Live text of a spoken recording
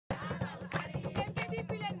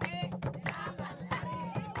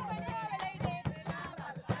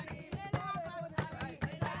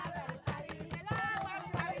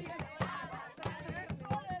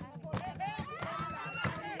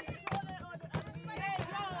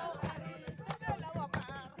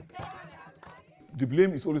the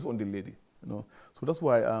blame is always on the lady. So that's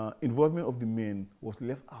why involvement of the men was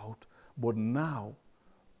left out. But now,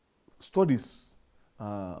 studies,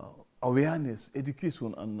 awareness,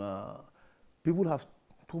 education, and people have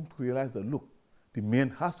come to realize that, look, the men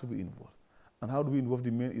has to be involved. And how do we involve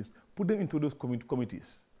the men is put them into those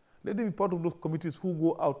committees. Let them be part of those committees who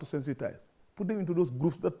go out to sensitize. Put them into those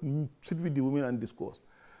groups that sit with the women and discuss.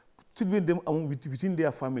 Sit with them within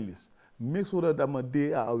their families. Make sure that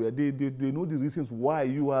they are aware. They know the reasons why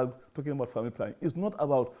you are talking about family planning. It's not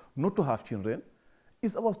about not to have children.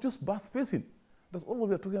 It's about just birth spacing. That's all what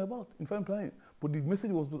we are talking about in family planning. But the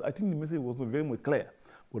message was not, I think the message was not very much clear.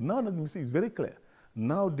 But now that the message is very clear,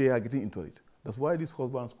 now they are getting into it. That's why this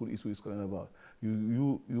husband school issue is coming about.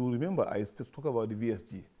 You remember I talked about the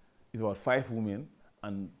VSG. It's about 5 women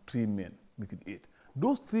and 3 men, make it 8.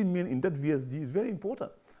 Those 3 men in that VSG is very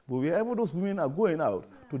important. But wherever those women are going out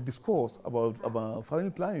to discuss about family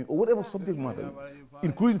planning or whatever subject matter,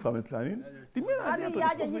 including family planning, the men are there to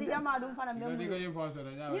discuss with them.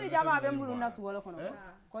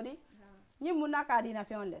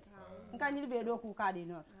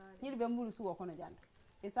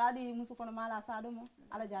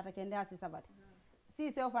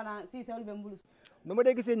 nu ma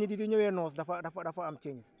dee gisee nit yi di ñëwee noos dafa am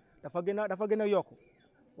change dafa gën a yokku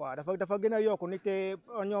waaw dafa gën a yokku nit te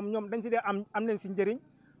ñoom dañ si dee am nañ si njëriñ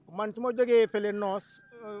man su ma jógee fële noos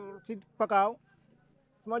si pakaaw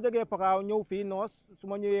su ma jógee pakaaw ñëw fii noos su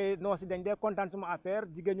ma ñëwee noos yi dañ dee kontaan suma affaire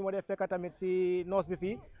jigéen ñu ma dee fekk tamit si noos bi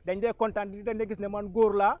fii dañ dee kontaan dañ dee gis ne man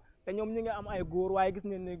góor laa te ñoom ñu ngi am ay góor waaye gis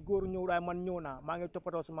nañ ne góor ñëw waaye man ñëw naa maa ngi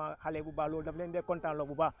toppatoo suma xale bu baax loolu daf leen dee kontaan loo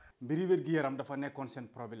bu baax. mbiri wér-gi-yaram dafa nekkoon seen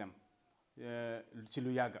problème si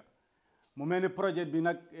lu yàgga mu mel ni projet bi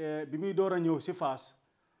nag bi muy door a ñëw si Fass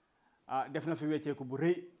def na fi wecceeku bu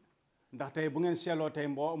rëy ndax tey bu ngeen seetloo tey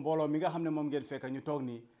mbooloo mi nga xam ne moom ngeen fekk ñu toog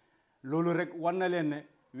nii loolu rek war na leen ne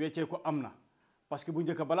wecceeku am na parce que bu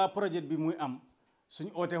njëkk balaa projet bi muy am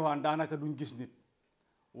suñ oote waan daanaka duñ gis nit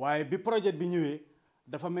waaye bi projet bi ñëwee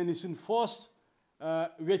dafa mel ni suñ force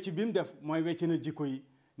wecc bi mu def mooy wecc na jikko yi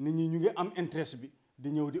nit ñi ñu ngi am interest bi di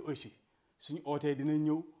ñëw di aussi suñ ootee dina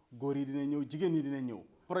ñëw góor yi dina ñëw jigéen ñi dina ñëw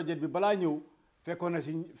projet bi balaa ñëw fekkoon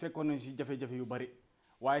nañ si jafe-jafe yu bari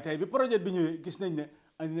waaye tey bi projet bi ñëwee gis nañ ne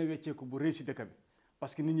andi na wecceeku bu rëy si dëkk bi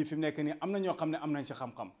parce que nit ñi fi mu nekk nii am na ñoo xam ne am nañ si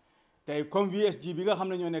xam-xam tey comme VSG bi nga xam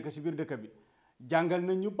ne ñoo nekk si biir dëkk bi jàngal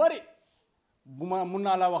nañ ñu bari mun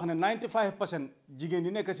naa laa wax ne 95% jigéen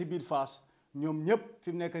yi nekk si biir Fass ñoom ñëpp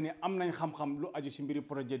fi mu nekk nii am nañ xam-xam lu aju si mbiri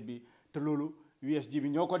projet bi te loolu VSG bi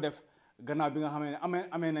ñoo ko def gannaaw bi nga xam ne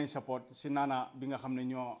amee nañ support si naana bi nga xam ne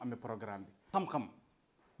ñoo amee programme bi. xam-xam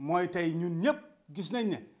mooy tey ñun ñëpp gis nañ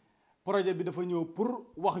ne projet bi dafa ñëw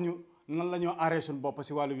pour wax ñu nan la ñoo aaree suñu bopp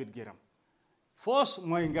si wàllu wér-gu-yaram foos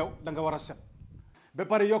mooy da nga war a set ba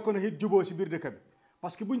pare yokk na it juboo si biir dëkk bi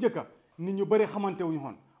parce que bu njëkka nit ñu bëri xamante wuñu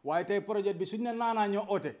xoon waaye tey projet bi suñ ne naanaa ñoo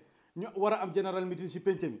oote ñu war a am général meeting si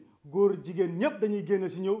penc mi góor jigéen ñëpp dañuy génn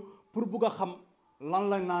si ñëw pour bugg a xam lan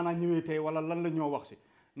la naanaa ñëwee tey wala lan la ñoo wax si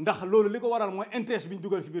ndax loolu li ko waral mooy intérêt bi ñu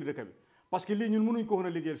dugal si biir dëkk bi parce que lii ñun mënuñ ko woon a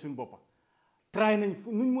liggéeyal suñu boppa try nañ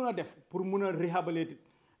nuñ mun a def pour mun a réhabiliter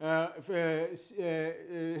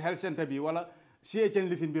health center bi wala CHN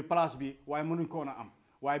lifin bi place bi waaye mënuñ ko woon a am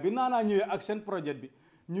waaye bi naanaa ñëwee ak seen projet bi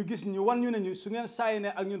ñu gis ñu wan ñu ne ñu su ngeen saayine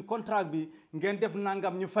ak ñun contrat bi ngeen def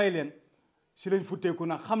nangam ñu fay leen si lañ futteeku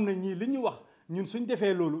nag xam ne ñii li ñu wax ñun suñ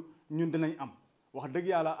defee loolu ñun dinañ am wax dëgg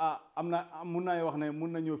yàlla am na mun naa wax ne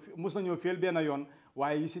mus nañoo féel benn yoon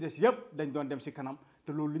waaye yi si des yëpp dañ doon dem si kanam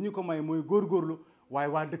te loolu li ñu ko may mooy góorgóorlu waaye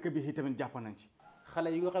waa dëkk bi i tamit jàpp nañ ci. xale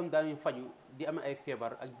yi nga xam ne daañu faju di am ay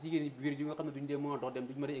feebar ak jigéen yi biir yi nga xam ne duñ dee mën a dox dem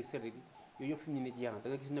duñu mën a extérieur yi yooyu yëpp fi mu ne nii jeex na da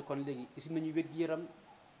nga gis ne kon léegi isi nañu wér-gi-yaram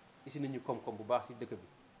isi nañu koom-koom bu baax si dëkk bi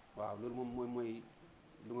waaw loolu moom mooy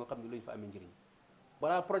lu nga xam ne lu ñu fa amee njëriñ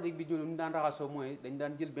balaa projet bi ñëw ñu daan raxasoo mooy dañ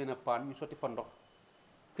daan jël benn paan ñu sotti fa ndox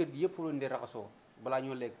kër gi yëpp fu la ñu dee raxasoo balaa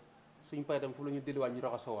ñoo lekk suñu paree tam fu la ñu delluwaat ñu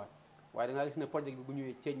raxasoowaat waaye da ngaa gis ne projet bi bu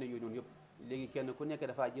ñëwee ceeñ na yooyu noonu yëpp léegi kenn ku nekk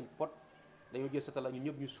dafaa jël pot dañoo jël satala ñu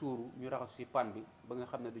ñëpp ñu suuru ñu raxasu si paan bi ba nga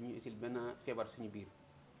xam ne duñuy isil benn feebar suñu biir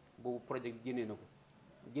boobu projet bi génnee na ko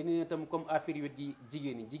génnee na tam comme affaire yi wet gi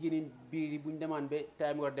jigéen ñi biir yi bu ñu demaan ba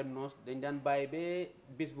time war a dem noos dañ daan bàyyi ba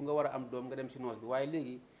bés bu nga war a am doom nga dem si noos bi waaye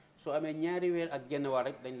léegi soo amee ñaari weer ak genn waar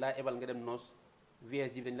rek dañ laa ebal nga dem noos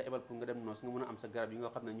VSG bi dañ la ebal pour nga dem noos nga mën a am sa garab yi nga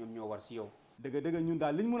xam ne ñoom ñoo war si yow. dëgg ñun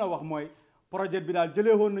daal li ñu mën a wax mooy projet bi daal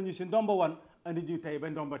jëlee woon nañu si ndomba 1 andi ñu tey ba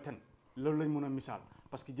ndomba 10 loolu lañ mën a misaal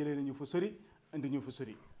parce que jëlee nañu fa sori andi ñu fa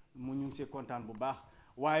sori mu ñu ngi see kontaan bu baax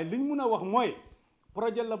waaye liñ mën a wax mooy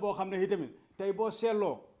projet la boo xam ne itamit tey boo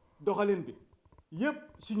seetloo doxalin bi yëpp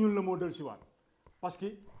si ñun la moo del si waat parce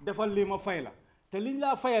que defal lii ma fay la te liñ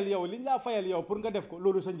laa fayal yow pour nga def ko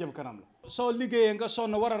loolu sa njëm kanam la. soo liggéeyee nga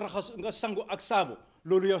sonn war a raxas nga sangu ak saabu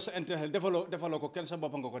loolu yow sa intérêt defaloo ko kenn sa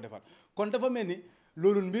boppa nga ko defal kon dafa mel ni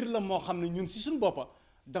loolu mbir la moo xam ne ñun si suñu boppa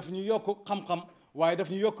daf ñu yokk xam-xam waaye daf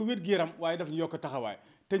ñu yokk wér-gu-yaram waaye daf ñu yokk taxawaay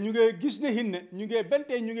te ñu ngi gis ne hinne ñu ngi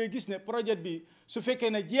bentee ñu ngi gis ne projet bi su fekkee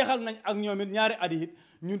ne jeexal nañ ak ñoom it ñaari at yi it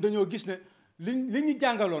ñun dañoo gis ne li ñu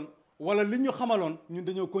jàngaloon wala li ñu xamaloon ñun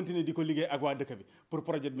dañoo continuer di ko liggéey ak waa dëkk bi pour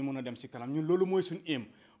projet bi mun a dem si kanam ñun loolu mooy suñu aim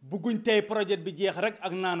bugguñ tey projet bi jeex rek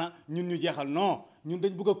ak naana ñun ñu jeexal non ñun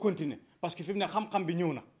dañ bëgg a continuer parce que fi mu ne xam-xam bi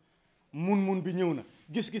ñëw na mun bi ñëw na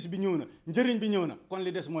gis-gis bi ñëw na njëriñ bi ñëw na kon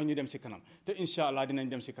li des mooy ñu dem si kanam te incha allah dinañ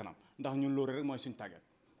dem si kanam ndax ñun loolu rek mooy suñu tàggat